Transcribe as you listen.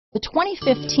The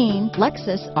 2015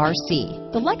 Lexus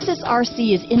RC. The Lexus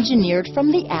RC is engineered from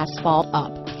the asphalt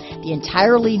up. The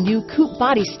entirely new coupe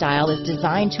body style is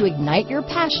designed to ignite your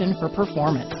passion for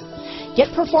performance.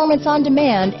 Get performance on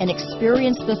demand and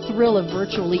experience the thrill of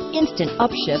virtually instant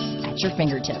upshifts at your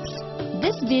fingertips.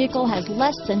 This vehicle has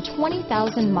less than 20,000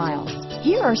 miles.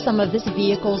 Here are some of this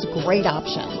vehicle's great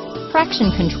options: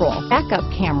 traction control, backup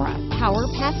camera, power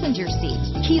passenger seat,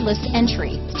 keyless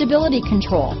entry, stability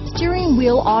control, steering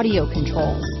wheel audio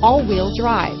controls, all-wheel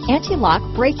drive, anti-lock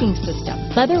braking system,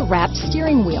 leather-wrapped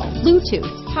steering wheel, Bluetooth,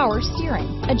 power steering,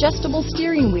 adjustable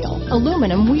steering wheel,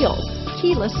 aluminum wheels,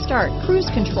 keyless start, cruise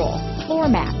control, floor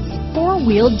mats,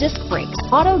 four-wheel disc brakes,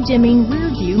 auto-dimming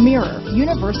rear-view mirror,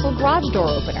 universal garage door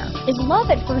opener. Is love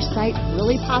at first sight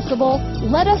really possible?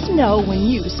 Let us know when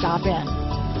you stop in.